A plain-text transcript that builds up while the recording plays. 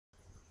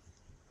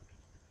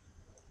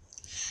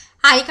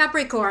Hi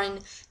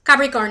Capricorn,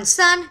 Capricorn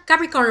Sun,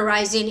 Capricorn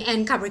Rising,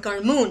 and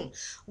Capricorn Moon.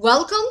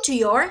 Welcome to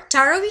your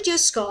Tarot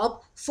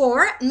Videoscope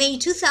for May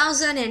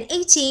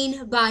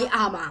 2018 by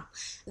Ama.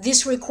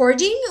 This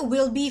recording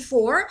will be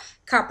for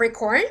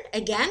Capricorn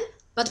again,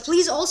 but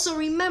please also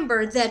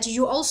remember that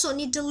you also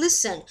need to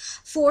listen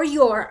for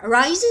your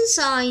rising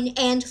sign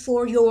and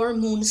for your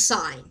moon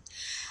sign.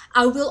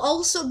 I will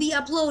also be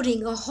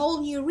uploading a whole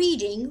new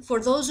reading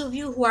for those of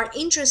you who are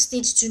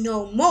interested to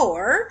know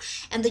more,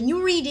 and the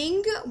new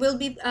reading will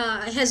be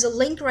has a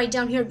link right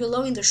down here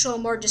below in the show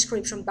more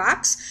description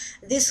box.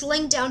 This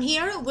link down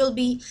here will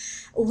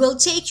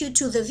take you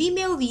to the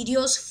Vimeo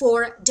videos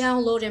for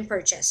download and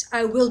purchase.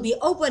 I will be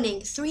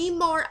opening 3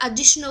 more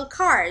additional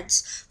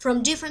cards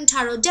from different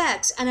tarot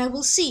decks, and I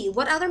will see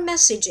what other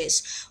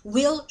messages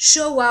will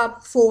show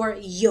up for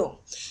you.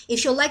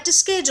 If you'd like to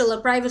schedule a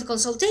private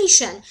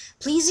consultation,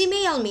 please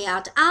email me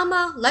at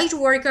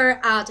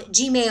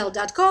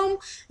amalightworker@gmail.com.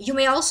 You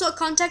may also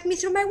contact me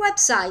through my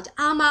website,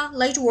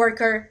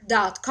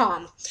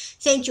 amalightworker.com.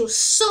 Thank you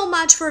so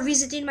much for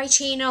visiting my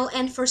channel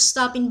and for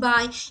stopping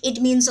by.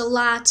 It means a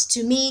lot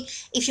to me.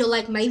 If you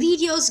like my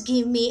videos,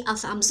 give me a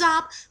thumbs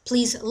up.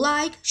 Please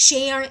like,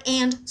 share,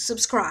 and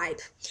subscribe.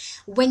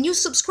 When you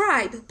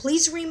subscribe,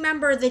 please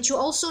remember that you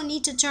also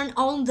need to turn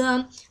on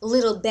the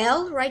little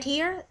bell right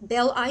here,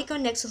 bell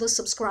icon next to the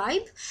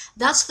subscribe.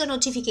 That's the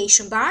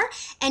notification bar,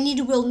 and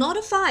it will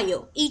notify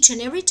you each and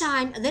every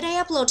time that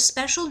I upload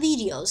special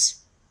videos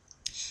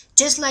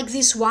just like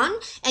this one,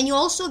 and you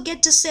also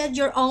get to set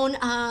your own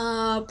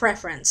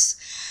preference.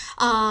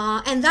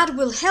 And that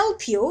will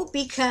help you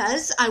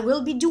because I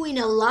will be doing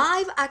a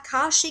live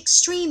Akashic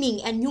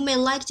streaming, and you may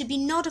like to be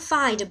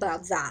notified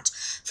about that.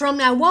 From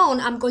now on,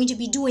 I'm going to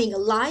be doing a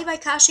live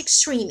Akashic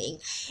streaming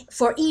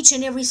for each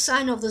and every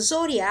sign of the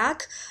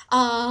zodiac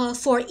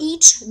for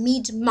each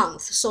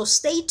mid-month. So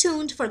stay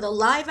tuned for the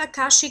live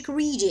Akashic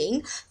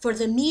reading for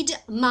the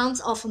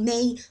mid-month of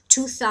May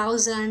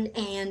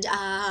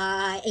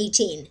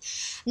 2018.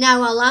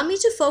 Now allow me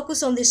to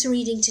focus on this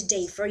reading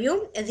today for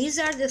you. These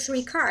are the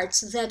 3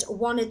 cards that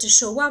wanted to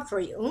show up for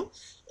you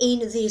in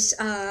this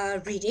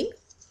reading.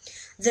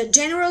 The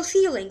general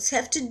feelings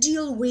have to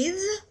deal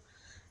with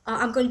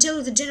I'm going to tell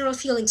you the general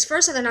feelings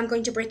first, and then I'm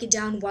going to break it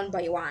down one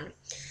by one.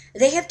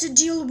 They have to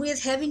deal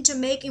with having to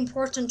make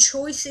important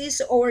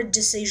choices or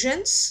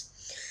decisions.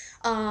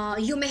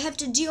 You may have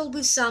to deal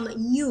with some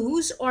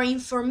news or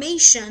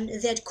information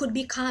that could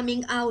be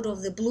coming out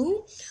of the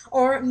blue,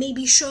 or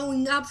maybe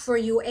showing up for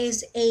you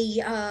as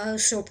a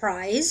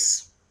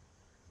surprise.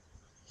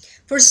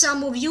 For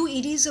some of you,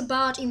 it is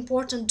about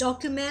important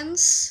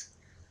documents,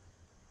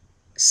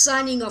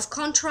 signing of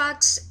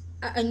contracts,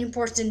 an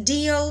important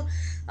deal.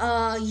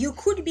 You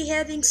could be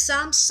having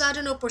some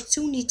sudden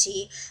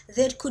opportunity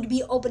that could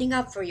be opening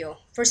up for you.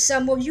 For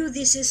some of you,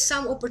 this is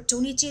some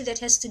opportunity that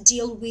has to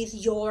deal with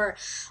your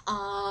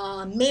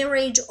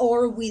marriage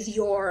or with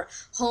your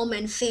home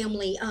and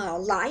family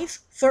life.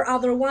 For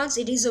other ones,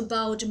 it is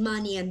about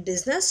money and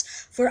business.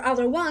 For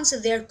other ones,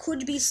 there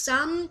could be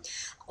some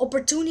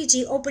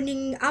opportunity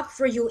opening up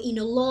for you in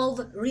a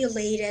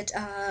love-related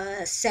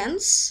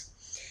sense.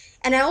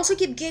 And I also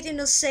keep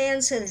getting a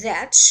sense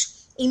that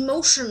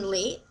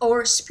emotionally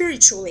or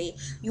spiritually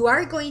you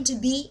are going to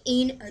be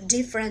in a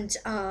different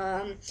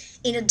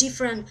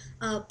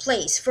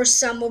place. For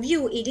some of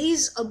you, it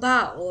is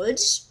about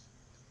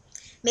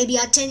maybe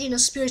attending a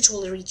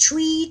spiritual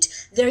retreat.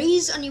 There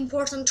is an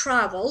important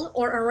travel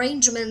or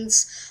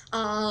arrangements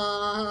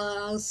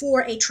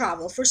for a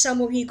travel. For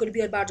some of you, it could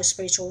be about a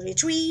spiritual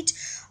retreat,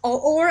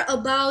 or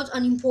about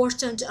an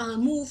important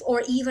move,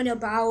 or even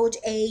about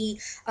a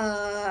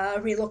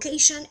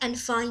relocation and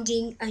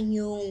finding a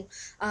new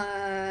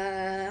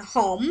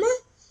home.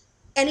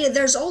 And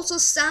there's also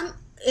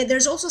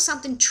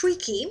something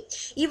tricky,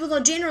 even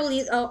though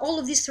generally all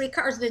of these 3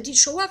 cards that did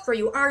show up for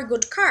you are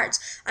good cards.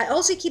 I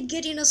also keep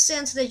getting a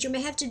sense that you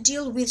may have to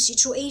deal with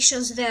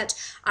situations that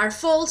are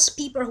false,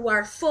 people who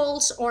are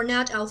false or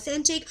not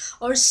authentic,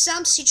 or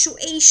some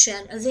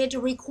situation that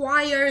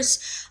requires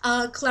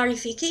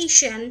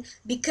clarification,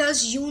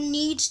 because you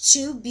need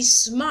to be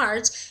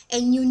smart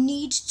and you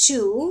need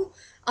to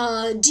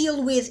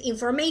deal with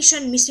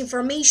information,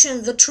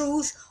 misinformation, the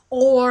truth,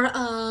 or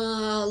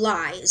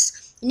lies.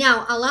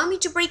 Now, allow me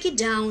to break it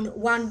down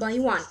one by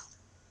one.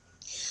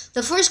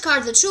 The first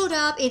card that showed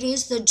up, it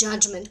is the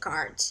Judgment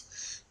card.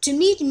 To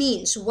me, it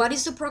means, what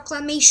is the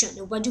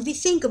proclamation? What do we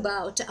think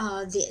about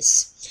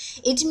this?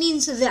 It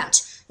means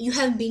that you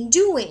have been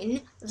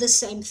doing the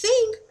same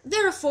thing,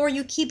 therefore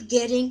you keep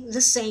getting the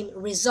same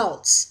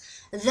results.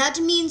 That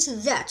means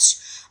that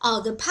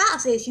the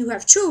path that you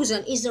have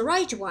chosen is the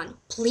right one.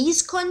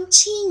 Please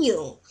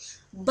continue.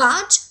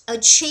 But a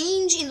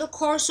change in the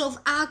course of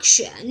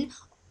action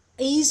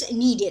is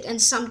needed,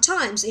 and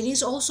sometimes it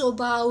is also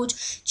about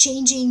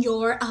changing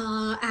your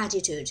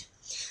attitude.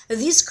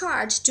 This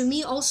card to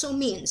me also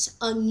means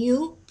a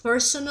new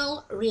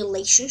personal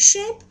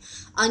relationship,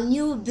 a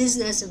new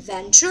business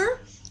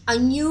venture, a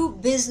new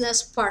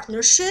business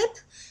partnership,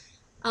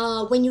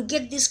 when you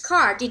get this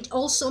card, it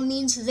also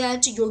means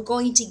that you're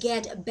going to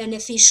get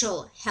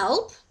beneficial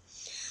help,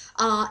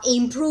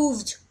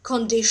 improved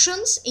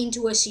conditions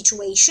into a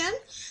situation,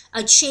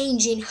 a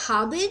change in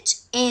habit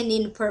and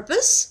in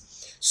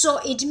purpose. So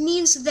it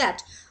means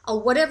that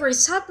whatever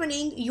is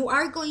happening, you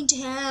are going to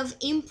have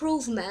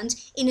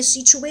improvement in a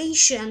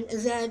situation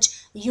that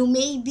you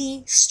may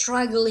be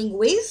struggling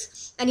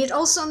with. And it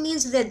also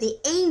means that the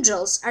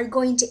angels are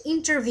going to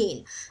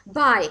intervene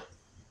by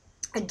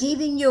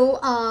giving you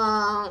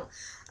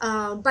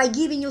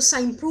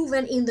some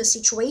improvement in the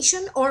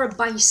situation, or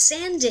by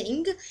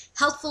sending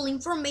helpful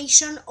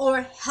information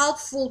or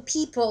helpful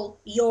people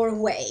your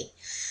way.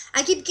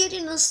 I keep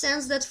getting a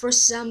sense that for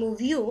some of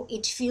you,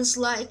 it feels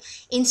like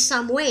in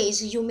some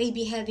ways you may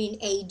be having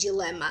a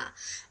dilemma.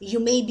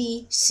 You may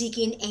be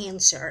seeking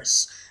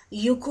answers.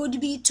 You could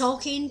be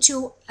talking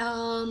to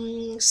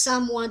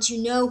someone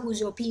you know,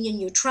 whose opinion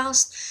you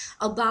trust,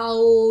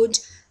 about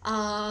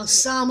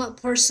some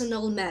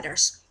personal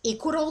matters. It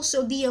could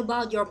also be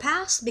about your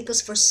past,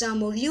 because for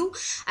some of you,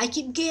 I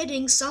keep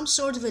getting some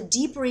sort of a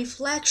deep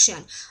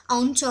reflection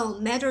onto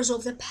matters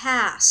of the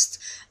past,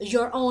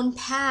 your own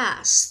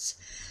past,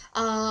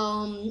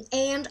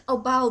 and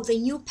about the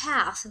new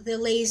path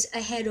that lays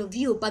ahead of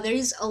you. But there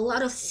is a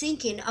lot of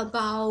thinking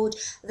about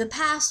the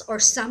past or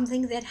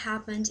something that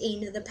happened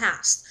in the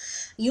past.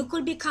 You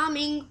could be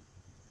coming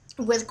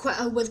with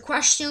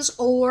questions,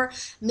 or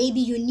maybe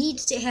you need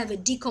to have a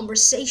deep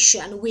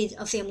conversation with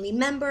a family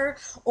member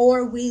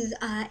or with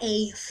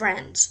a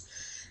friend.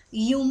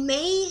 You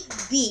may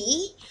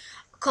be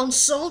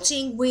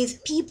consulting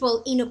with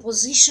people in a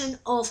position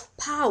of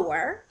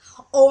power,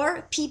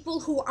 or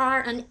people who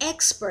are an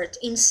expert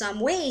in some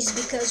ways,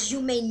 because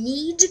you may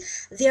need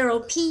their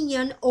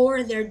opinion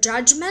or their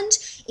judgment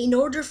in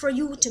order for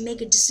you to make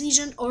a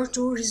decision or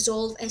to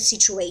resolve a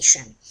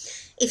situation.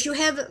 If you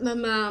have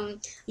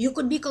you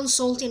could be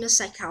consulting a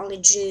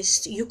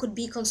psychologist, you could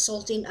be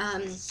consulting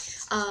an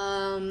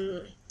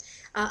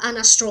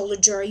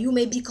astrologer, you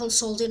may be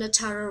consulting a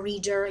tarot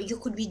reader, you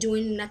could be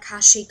doing an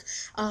Akashic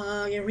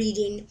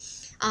reading.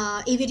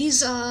 If it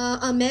is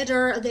a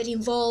matter that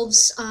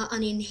involves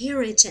an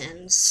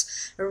inheritance,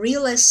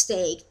 real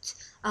estate,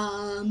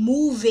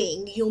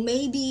 moving, you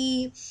may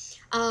be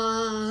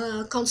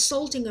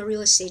consulting a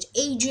real estate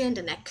agent,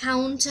 an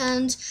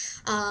accountant,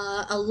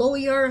 a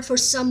lawyer. For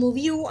some of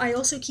you, I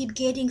also keep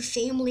getting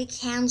family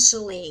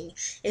counseling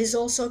is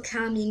also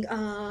coming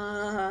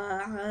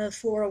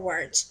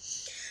forward.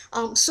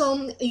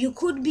 So you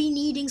could be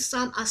needing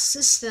some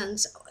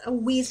assistance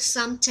with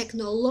some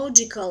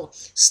technological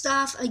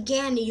stuff.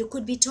 Again, you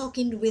could be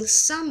talking with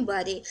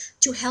somebody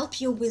to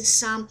help you with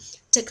some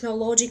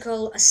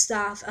technological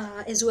stuff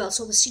as well.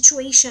 So the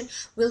situation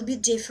will be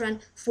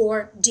different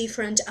for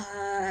different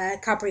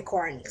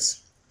Capricorns.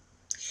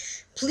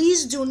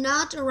 Please do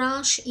not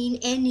rush in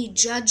any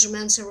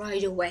judgments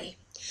right away.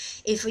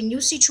 If a new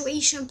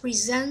situation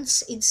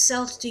presents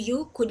itself to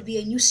you, could be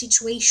a new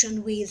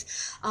situation with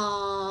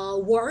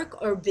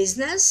work or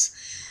business,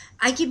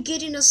 I keep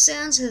getting a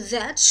sense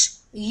that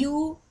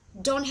you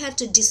don't have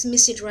to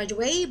dismiss it right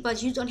away,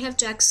 but you don't have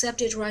to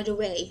accept it right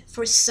away.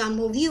 For some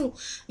of you,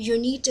 you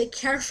need to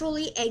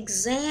carefully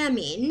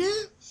examine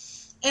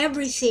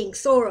everything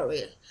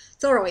thoroughly,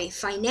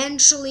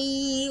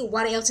 financially,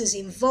 what else is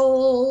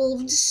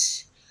involved.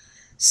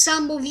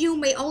 Some of you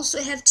may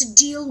also have to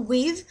deal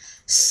with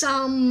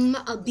some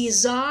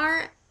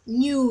bizarre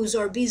news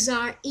or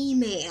bizarre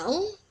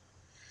email.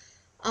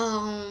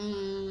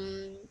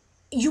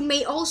 You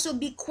may also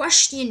be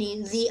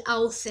questioning the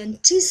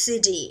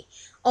authenticity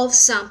of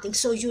something,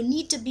 so you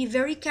need to be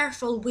very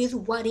careful with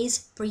what is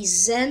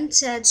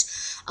presented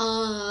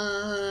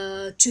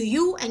to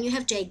you, and you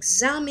have to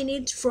examine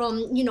it from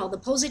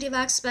the positive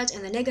aspect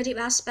and the negative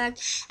aspect,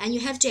 and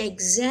you have to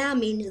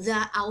examine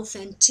the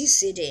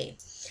authenticity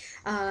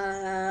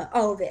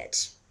of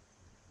it.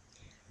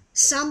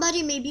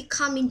 Somebody may be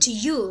coming to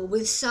you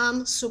with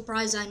some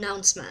surprise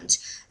announcement.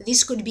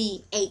 This could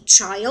be a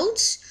child.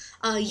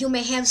 You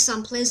may have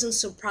some pleasant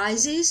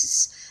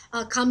surprises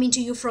coming to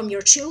you from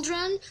your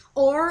children,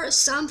 or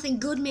something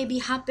good may be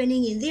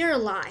happening in their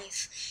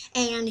life,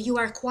 and you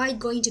are quite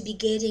going to be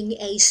getting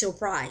a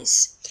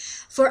surprise.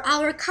 For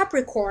our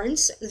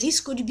Capricorns,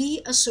 this could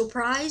be a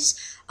surprise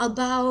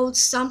about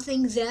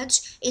something that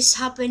is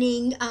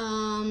happening.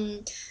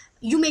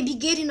 You may be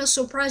getting a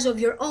surprise of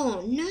your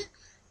own,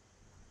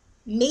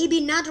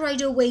 maybe not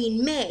right away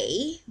in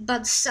May,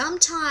 but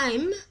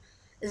sometime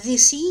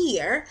this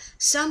year.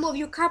 Some of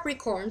you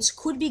Capricorns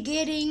could be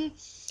getting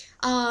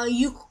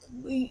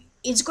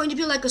it's going to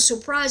be like a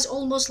surprise,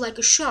 almost like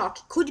a shock.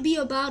 It could be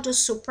about a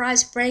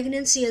surprise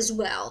pregnancy as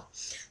well.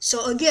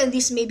 So again,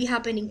 this may be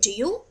happening to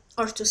you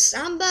or to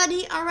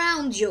somebody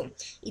around you.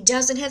 It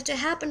doesn't have to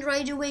happen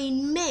right away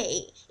in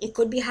May. It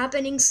could be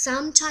happening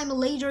sometime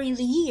later in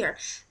the year.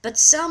 But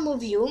some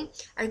of you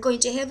are going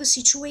to have a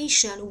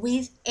situation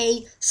with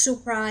a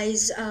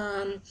surprise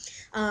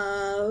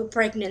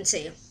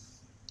pregnancy.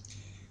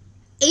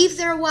 If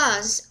there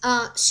was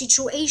a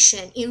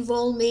situation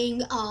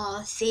involving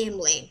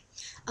family,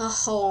 a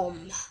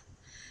home,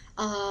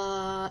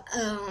 uh,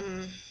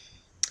 um,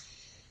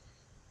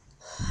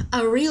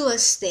 a real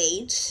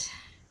estate.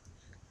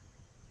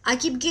 I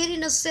keep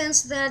getting a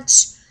sense that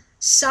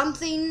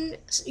something,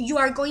 you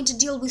are going to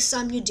deal with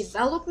some new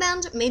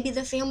development. Maybe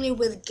the family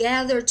will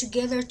gather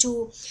together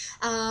to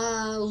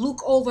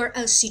look over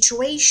a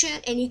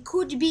situation, and it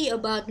could be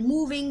about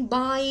moving,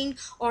 buying,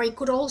 or it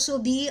could also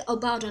be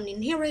about an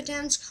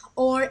inheritance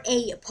or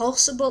a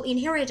possible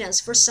inheritance.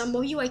 For some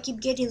of you, I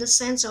keep getting the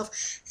sense of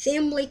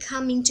family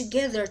coming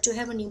together to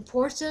have an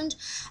important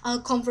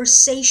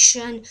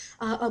conversation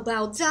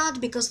about that,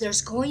 because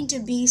there's going to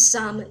be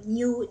some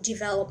new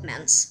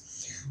developments.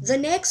 The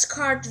next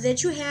card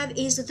that you have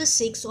is the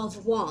Six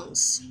of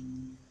Wands.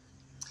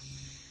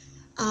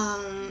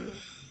 Um,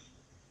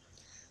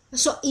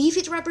 so if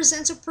it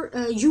represents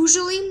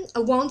usually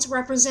a wand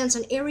represents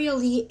an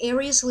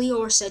Aries, Leo,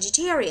 or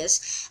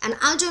Sagittarius, and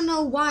I don't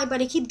know why,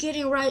 but I keep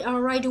getting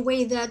right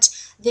away that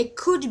there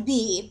could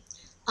be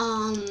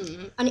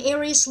an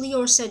Aries,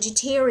 Leo, or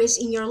Sagittarius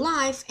in your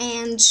life,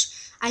 and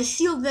I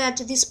feel that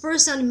this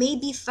person may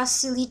be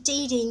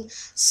facilitating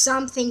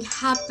something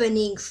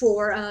happening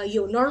for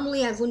you.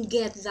 Normally, I wouldn't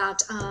get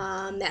that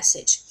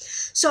message.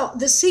 So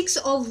the Six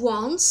of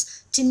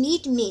Wands to me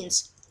it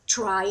means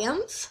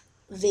triumph,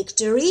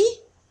 victory,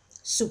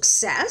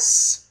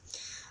 success,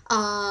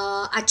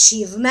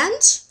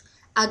 achievement,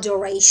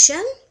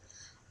 adoration,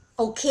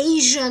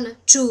 occasion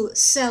to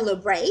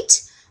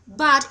celebrate,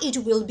 but it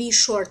will be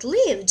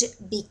short-lived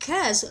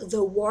because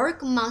the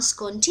work must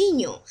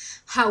continue.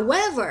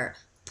 However,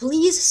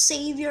 please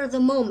savor the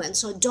moment.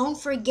 So don't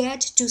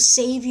forget to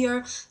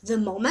savor the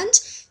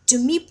moment. To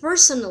me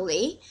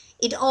personally,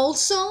 it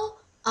also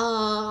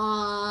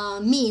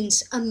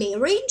means a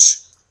marriage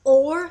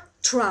or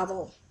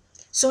travel.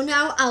 So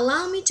now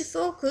allow me to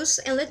focus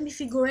and let me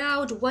figure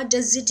out what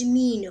does it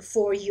mean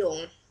for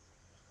you.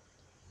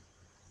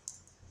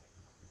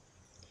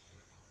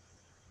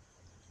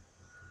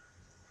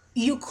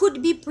 You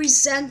could be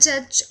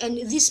presented, and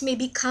this may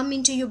be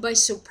coming to you by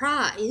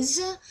surprise,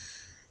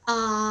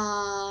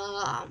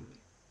 a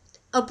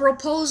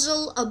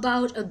proposal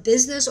about a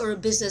business or a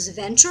business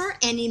venture,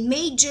 and it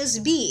may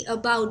just be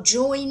about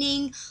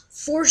joining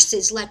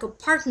forces, like a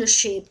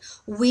partnership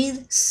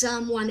with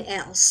someone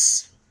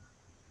else.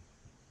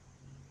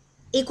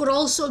 It could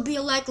also be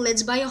like,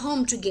 let's buy a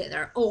home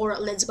together, or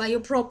let's buy a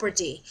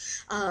property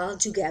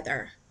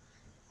together.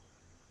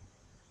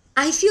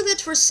 I feel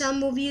that for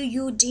some of you,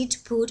 you did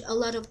put a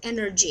lot of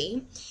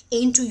energy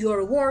into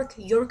your work,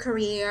 your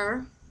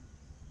career,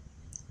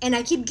 and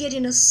I keep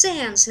getting a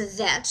sense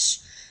that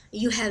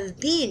you have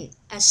been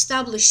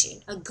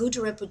establishing a good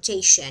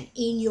reputation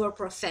in your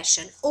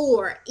profession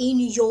or in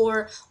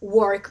your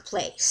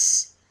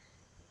workplace.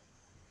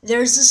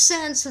 There's a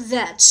sense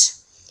that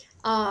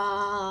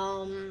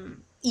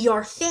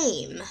your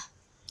fame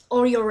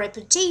or your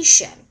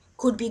reputation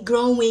could be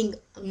growing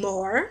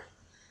more.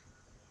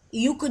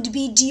 You could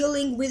be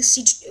dealing with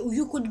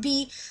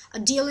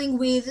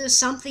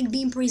something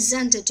being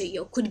presented to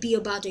you. Could be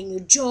about a new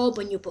job,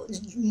 a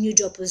new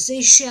job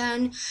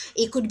position.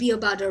 It could be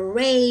about a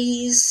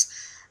raise.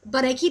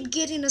 But I keep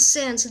getting a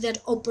sense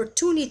that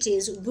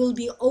opportunities will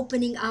be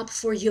opening up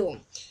for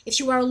you. If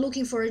you are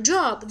looking for a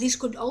job, this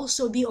could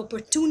also be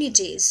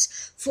opportunities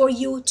for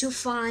you to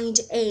find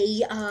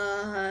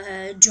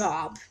a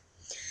job.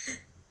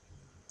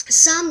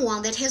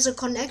 Someone that has a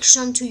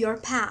connection to your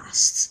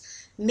past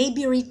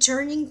maybe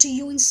returning to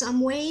you in some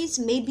ways.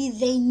 Maybe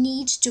they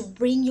need to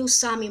bring you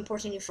some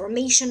important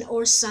information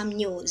or some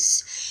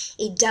news.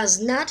 It does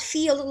not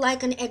feel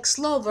like an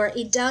ex-lover.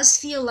 It does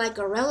feel like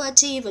a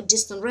relative, a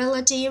distant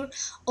relative,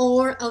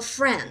 or a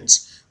friend.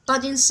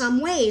 But in some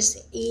ways,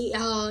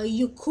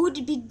 you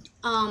could be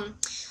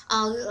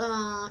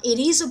it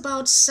is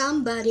about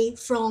somebody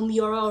from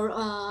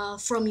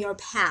your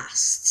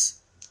past.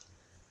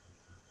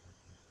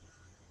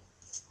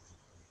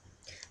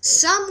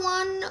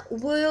 Someone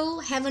will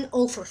have an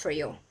offer for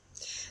you.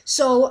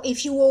 So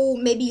if you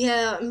maybe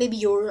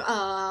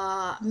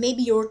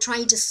you're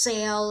trying to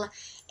sell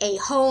a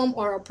home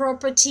or a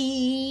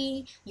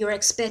property, you're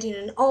expecting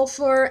an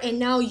offer, and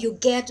now you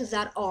get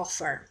that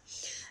offer.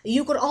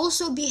 You could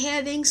also be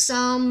having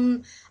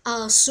some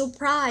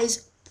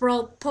surprise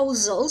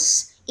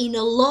proposals in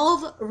a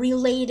love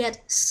related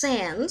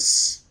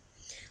sense,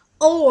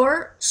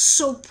 or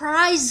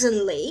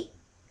surprisingly,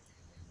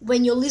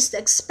 when you least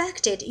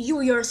expect it, you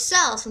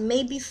yourself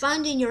may be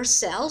finding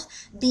yourself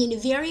being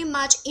very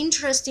much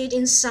interested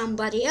in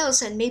somebody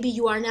else, and maybe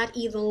you are not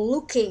even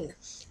looking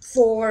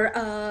for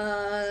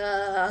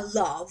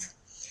love.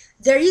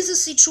 There is a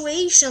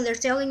situation, they're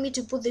telling me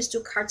to put these two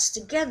cards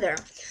together.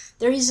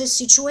 There is a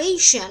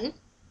situation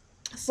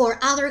for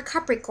other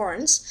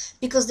Capricorns,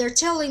 because they're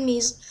telling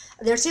me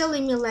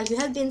like, you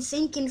have been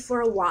thinking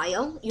for a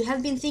while.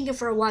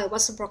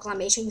 What's the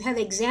proclamation? You have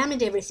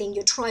examined everything,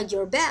 you tried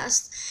your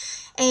best,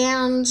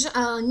 and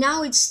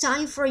now it's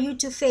time for you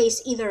to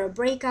face either a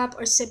breakup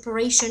or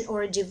separation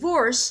or a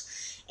divorce.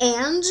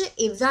 And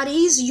if that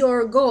is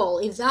your goal,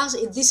 if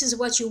this is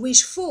what you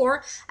wish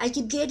for, I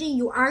keep getting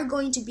you are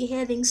going to be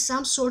having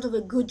some sort of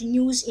a good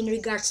news in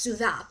regards to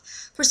that.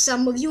 For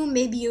some of you,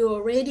 maybe you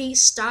already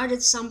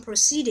started some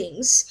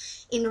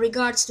proceedings in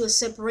regards to a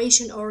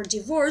separation or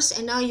divorce,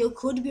 and now you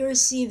could be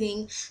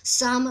receiving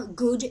some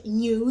good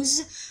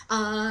news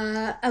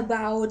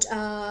about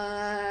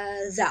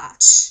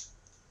that.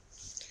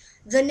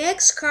 The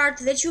next card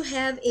that you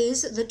have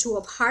is the Two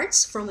of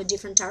Hearts from a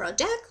different tarot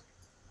deck.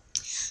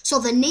 So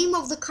the name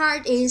of the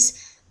card is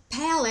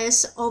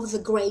Palace of the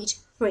Great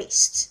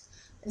Priest.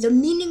 The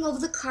meaning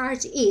of the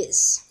card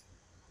is,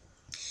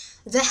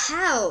 the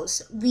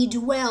house we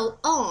dwell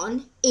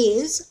on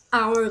is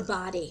our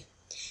body.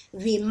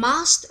 We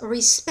must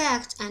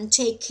respect and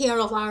take care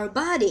of our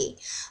body,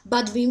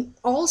 but we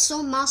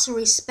also must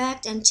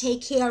respect and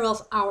take care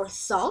of our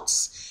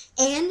thoughts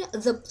and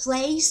the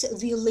place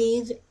we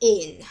live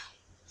in.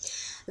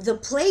 The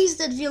place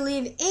that we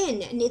live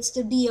in needs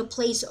to be a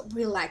place of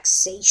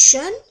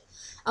relaxation,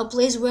 a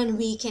place where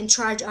we can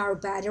charge our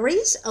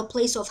batteries, a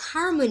place of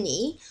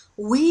harmony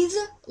with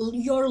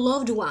your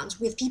loved ones,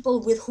 with people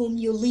with whom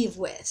you live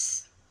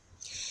with.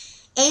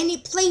 Any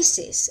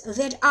places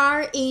that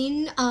are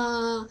in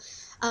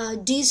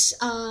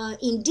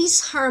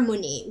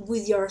disharmony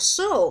with your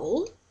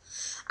soul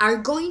are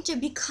going to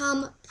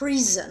become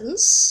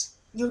prisons.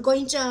 You're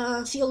going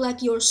to feel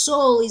like your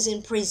soul is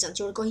in prison.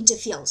 You're going to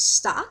feel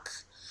stuck.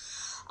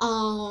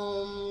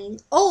 Or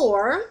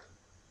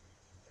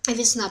if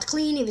it's not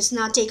clean, if it's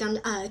not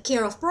taken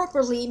care of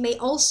properly, may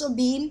also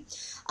be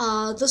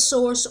the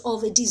source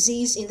of a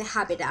disease in the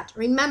habitat.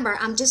 Remember,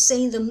 I'm just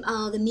saying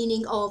the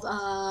meaning of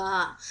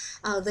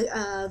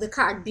the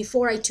card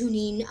before I tune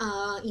in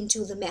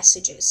into the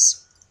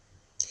messages.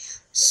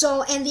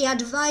 So, and the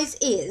advice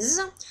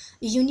is,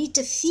 you need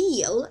to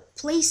feel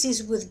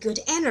places with good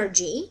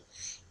energy.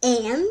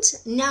 And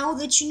now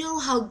that you know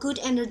how good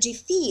energy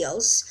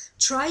feels,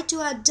 try to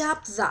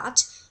adapt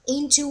that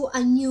into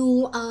a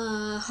new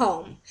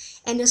home.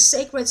 And a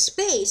sacred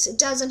space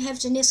doesn't have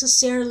to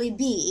necessarily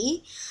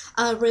be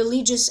a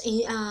religious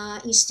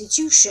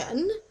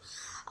institution.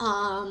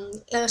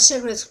 A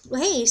sacred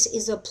place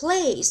is a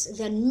place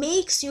that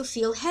makes you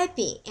feel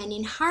happy and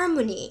in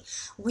harmony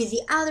with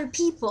the other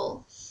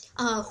people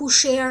who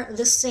share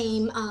the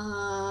same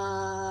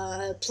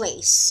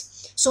place.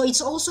 So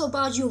it's also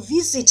about you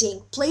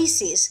visiting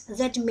places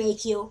that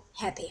make you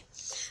happy.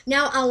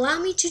 Now allow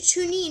me to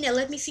tune in and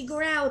let me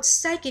figure out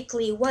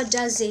psychically what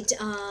does it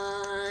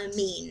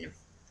mean.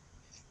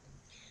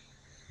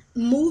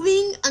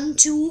 Moving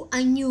into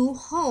a new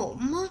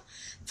home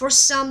for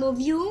some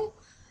of you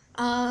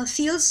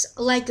feels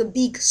like a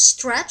big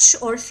stretch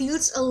or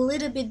feels a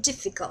little bit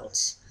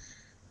difficult.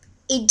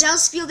 It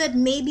does feel that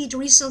maybe it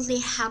recently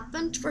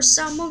happened for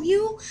some of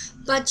you,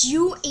 but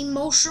you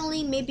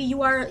emotionally, maybe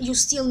you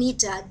still need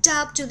to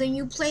adapt to the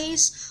new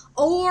place,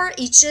 or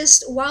it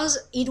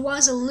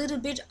was a little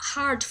bit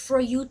hard for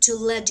you to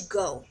let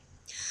go.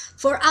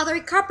 For other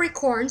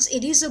Capricorns,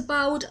 it is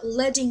about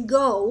letting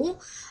go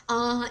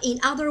in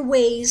other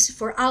ways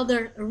for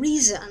other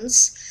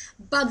reasons,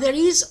 but there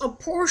is a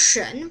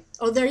portion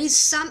or there is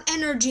some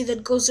energy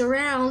that goes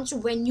around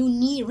when you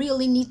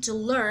really need to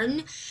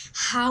learn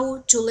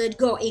how to let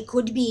go. It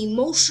could be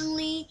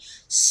emotionally,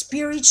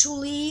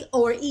 spiritually,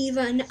 or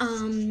even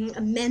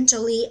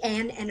mentally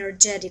and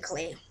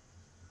energetically.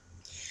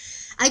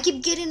 I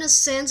keep getting a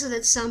sense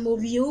that some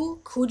of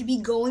you could be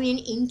going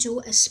into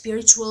a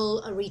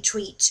spiritual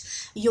retreat.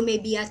 You may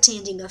be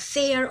attending a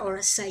fair or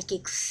a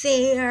psychic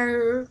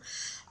fair.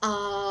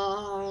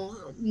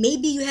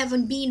 Maybe you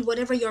haven't been,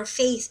 whatever your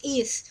faith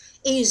is.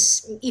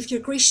 If you're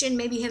Christian,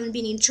 maybe you haven't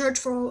been in church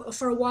for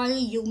a while.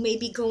 You may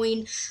be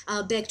going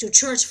back to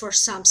church for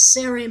some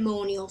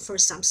ceremony or for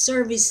some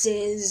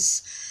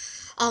services.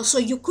 So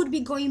you could be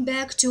going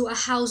back to a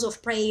house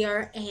of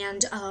prayer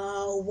and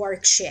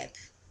worship.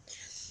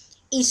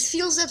 It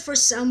feels that for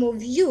some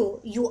of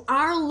you, you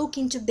are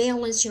looking to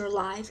balance your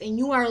life and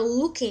you are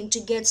looking to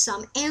get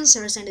some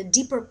answers and a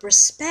deeper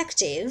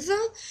perspective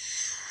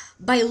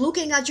by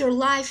looking at your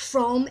life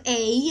from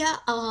a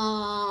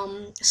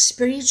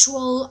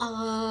spiritual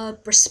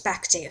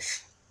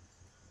perspective.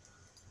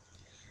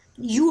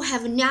 You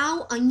have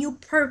now a new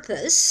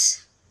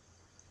purpose.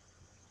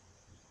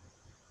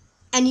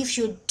 And if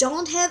you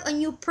don't have a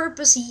new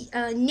purpose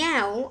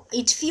now,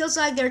 it feels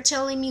like they're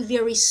telling me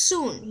very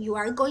soon you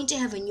are going to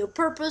have a new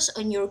purpose,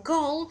 a new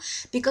goal,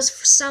 because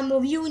for some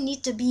of you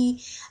need to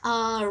be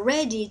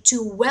ready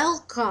to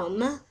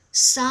welcome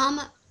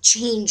some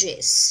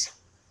changes.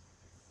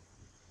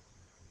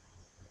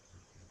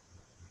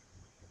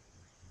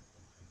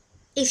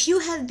 If you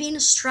have been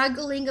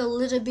struggling a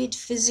little bit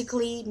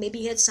physically, maybe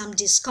you had some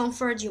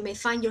discomfort, you may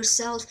find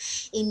yourself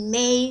in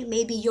May,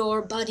 maybe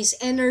your body's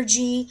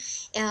energy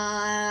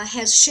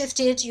has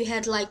shifted. You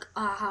had like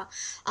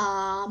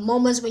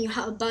moments when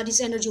your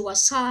body's energy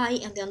was high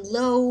and then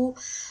low.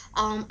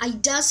 I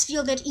does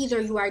feel that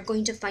either you are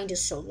going to find a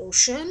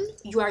solution,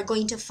 you are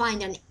going to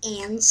find an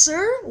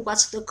answer,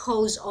 what's the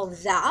cause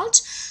of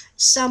that.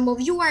 Some of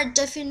you are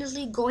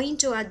definitely going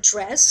to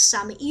address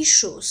some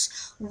issues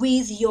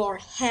with your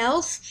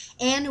health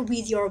and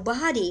with your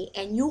body,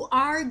 and you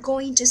are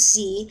going to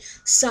see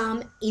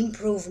some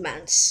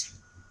improvements.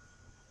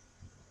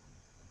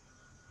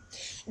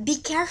 Be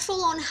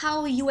careful on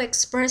how you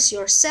express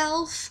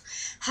yourself,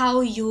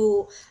 how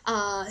you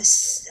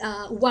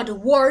what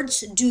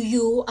words do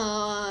you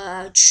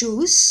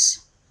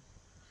choose,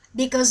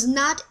 because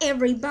not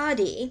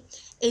everybody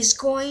is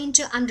going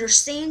to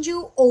understand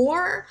you,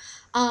 or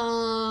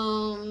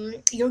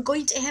you're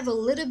going to have a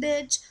little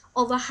bit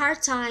of a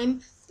hard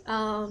time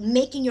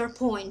making your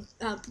point,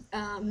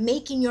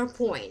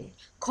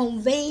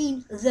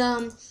 conveying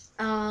the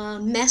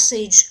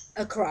message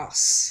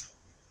across.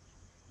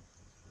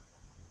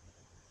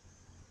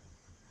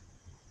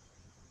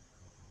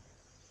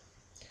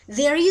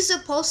 There is a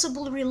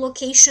possible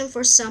relocation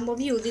for some of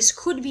you. This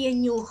could be a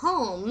new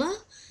home,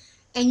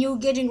 and you're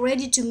getting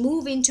ready to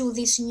move into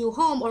this new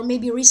home, or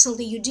maybe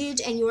recently you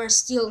did and you are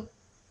still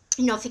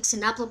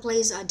fixing up the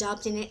place,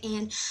 adapting it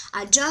and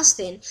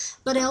adjusting.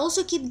 But I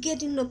also keep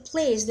getting a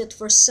place that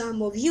for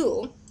some of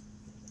you,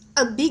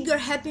 a bigger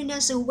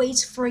happiness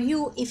awaits for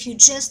you if you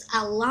just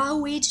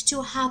allow it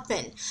to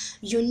happen.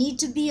 You need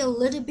to be a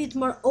little bit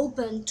more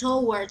open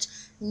toward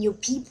new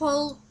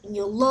people,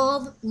 new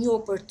love, new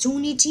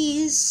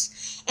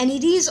opportunities. And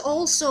it is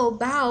also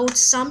about,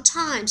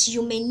 sometimes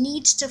you may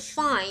need to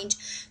find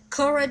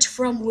courage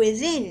from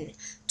within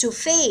to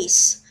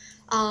face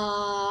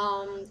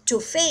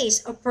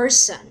a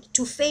person,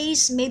 to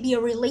face maybe a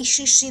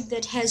relationship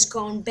that has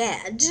gone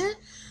bad,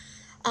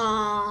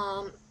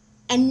 um,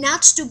 and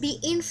not to be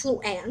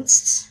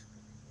influenced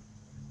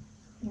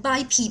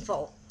by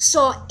people.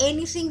 So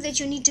anything that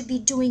you need to be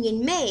doing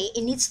in May,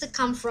 it needs to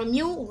come from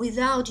you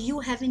without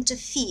you having to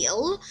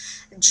feel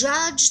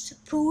judged,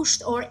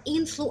 pushed, or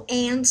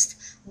influenced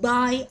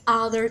by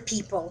other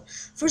people.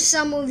 For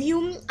some of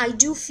you, I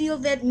do feel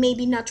that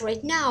maybe not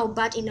right now,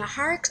 but in a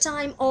hard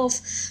time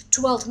of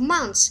 12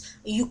 months,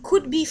 you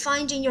could be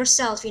finding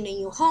yourself in a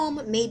new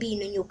home, maybe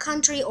in a new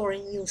country or a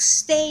new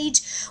state,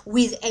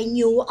 with a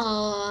new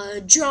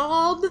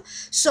job.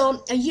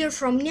 So a year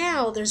from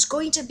now, there's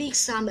going to be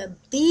some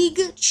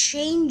big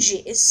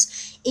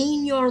changes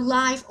in your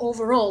life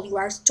overall. You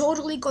are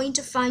totally going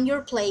to find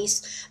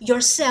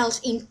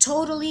yourself in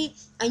totally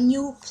a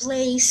new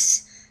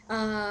place,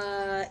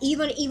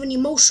 even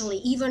emotionally,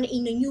 even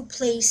in a new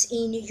place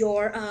in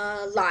your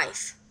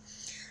life.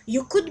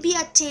 You could be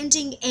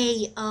attending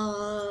a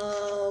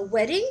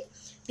wedding,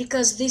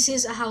 because this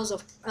is a house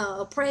of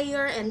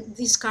prayer, and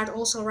this card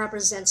also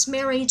represents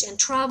marriage and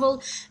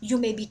travel. You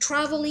may be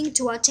traveling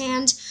to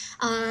attend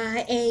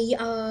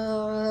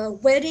a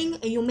wedding,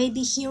 and you may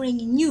be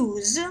hearing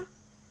news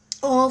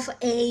of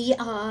a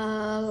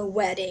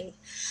wedding.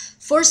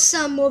 For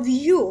some of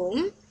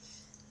you,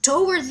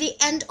 toward the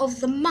end of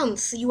the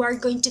month, you are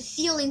going to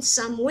feel in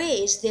some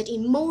ways that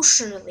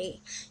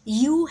emotionally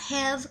you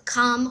have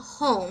come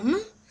home.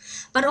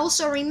 But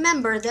also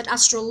remember that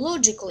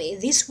astrologically,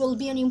 this will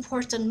be an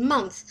important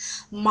month.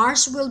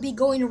 Mars will be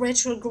going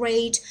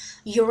retrograde.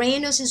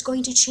 Uranus is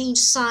going to change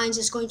signs.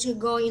 It's going to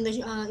go in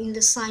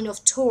the sign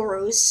of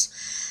Taurus.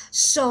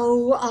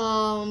 So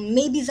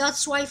maybe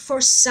that's why for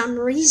some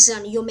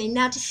reason you may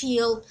not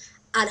feel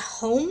at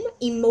home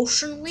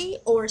emotionally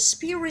or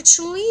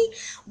spiritually,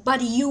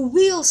 but you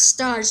will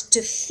start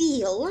to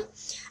feel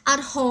at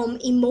home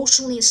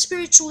emotionally and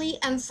spiritually.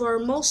 And for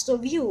most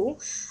of you,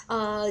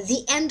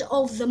 the end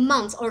of the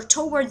month, or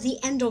toward the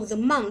end of the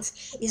month,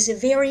 is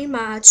very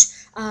much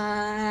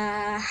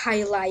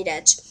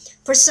highlighted.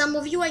 For some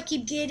of you, I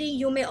keep getting,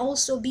 you may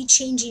also be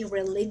changing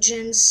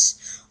religions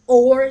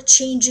or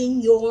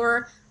changing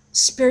your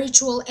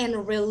spiritual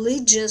and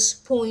religious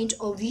point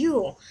of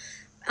view.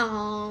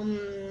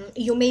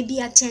 You may be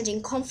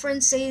attending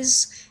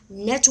conferences,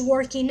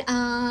 networking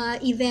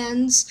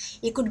events.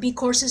 It could be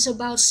courses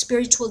about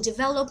spiritual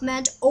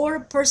development or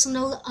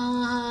personal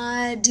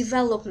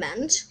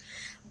development.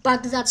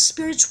 But that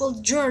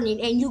spiritual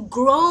journey and you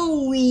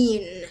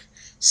growing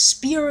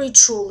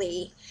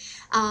spiritually,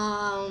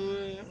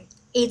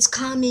 it's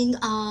coming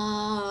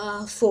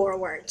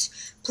forward.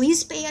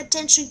 Please pay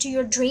attention to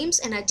your dreams,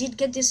 and I did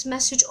get this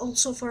message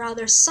also for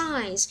other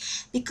signs,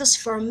 because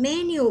for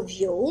many of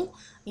you,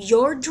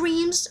 your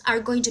dreams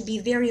are going to be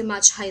very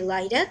much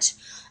highlighted.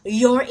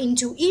 Your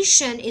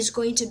intuition is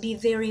going to be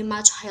very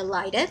much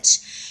highlighted,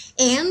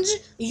 and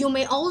you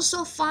may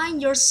also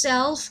find that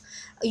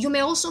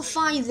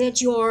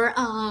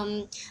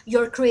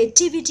your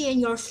creativity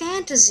and your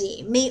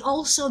fantasy may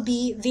also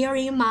be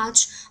very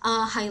much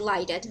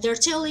highlighted. They're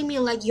telling me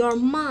like your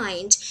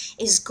mind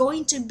is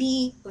going to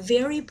be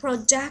very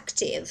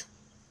productive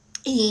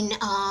in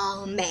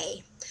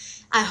May.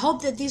 I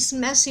hope that these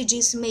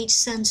messages made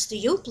sense to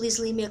you. Please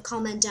leave me a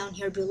comment down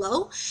here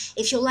below.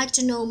 If you'd like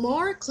to know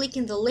more, click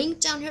in the link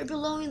down here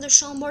below in the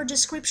show more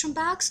description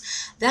box.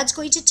 That's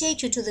going to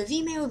take you to the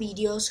Vimeo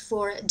videos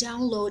for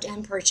download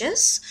and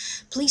purchase.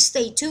 Please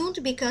stay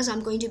tuned because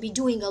I'm going to be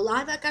doing a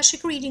live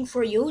Akashic reading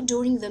for you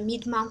during the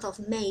mid-month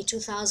of May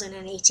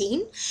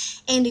 2018.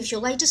 And if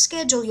you'd like to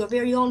schedule your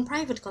very own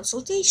private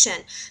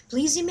consultation,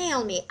 please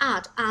email me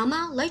at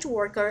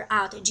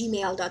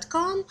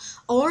amalightworker@gmail.com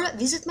or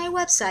visit my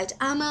website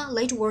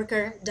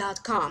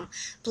amalightworker.com.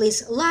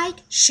 Please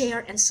like,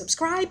 share, and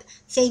subscribe.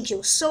 Thank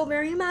you so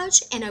very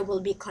much, and I will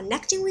be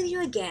connecting with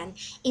you again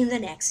in the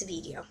next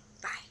video.